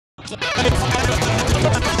Thank you.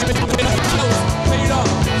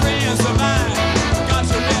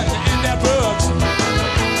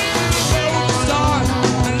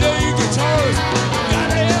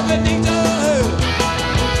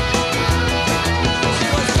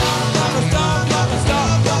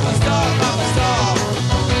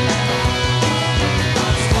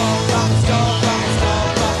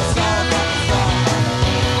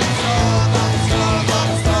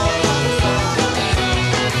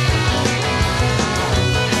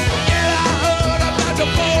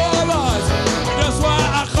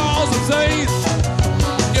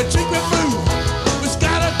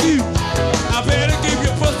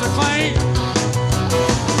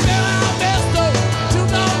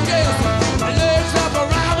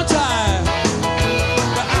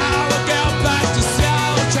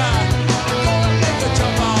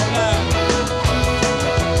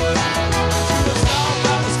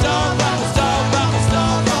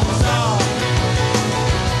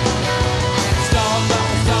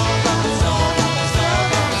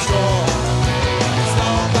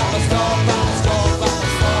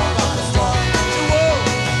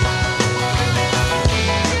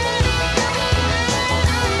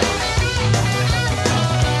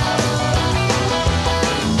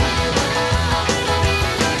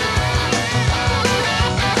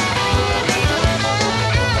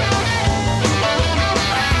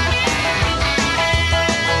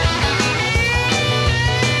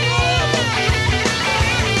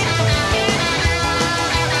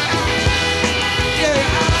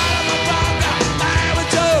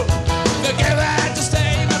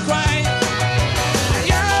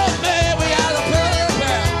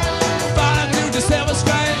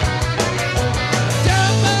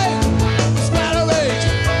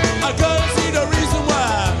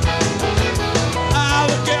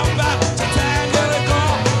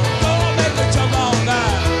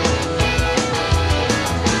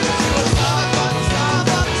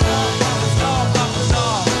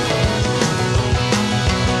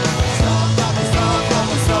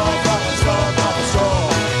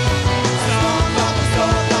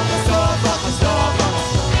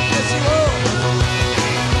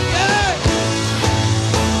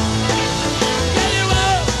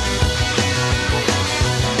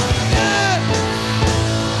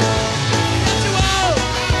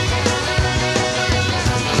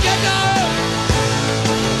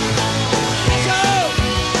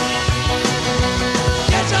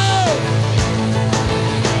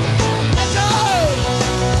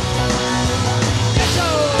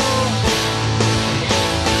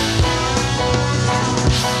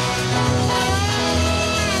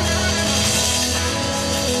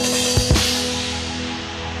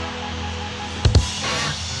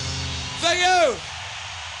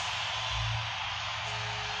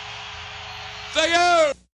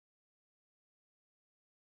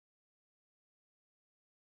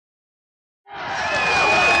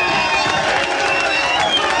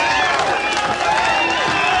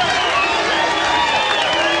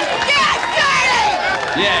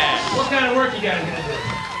 Yeah. What kind of work you guys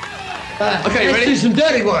gonna do? Okay, you ready? Let's do some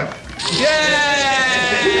dirty work. Yeah!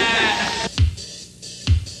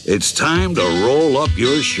 It's time to roll up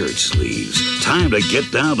your shirt sleeves. Time to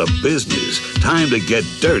get down to business. Time to get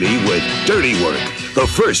dirty with Dirty Work, the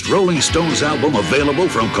first Rolling Stones album available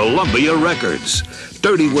from Columbia Records.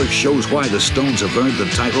 Dirty Work shows why the Stones have earned the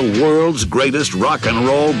title World's Greatest Rock and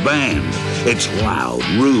Roll Band. It's loud,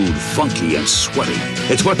 rude, funky, and sweaty.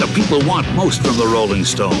 It's what the people want most from the Rolling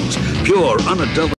Stones. Pure, unadulterated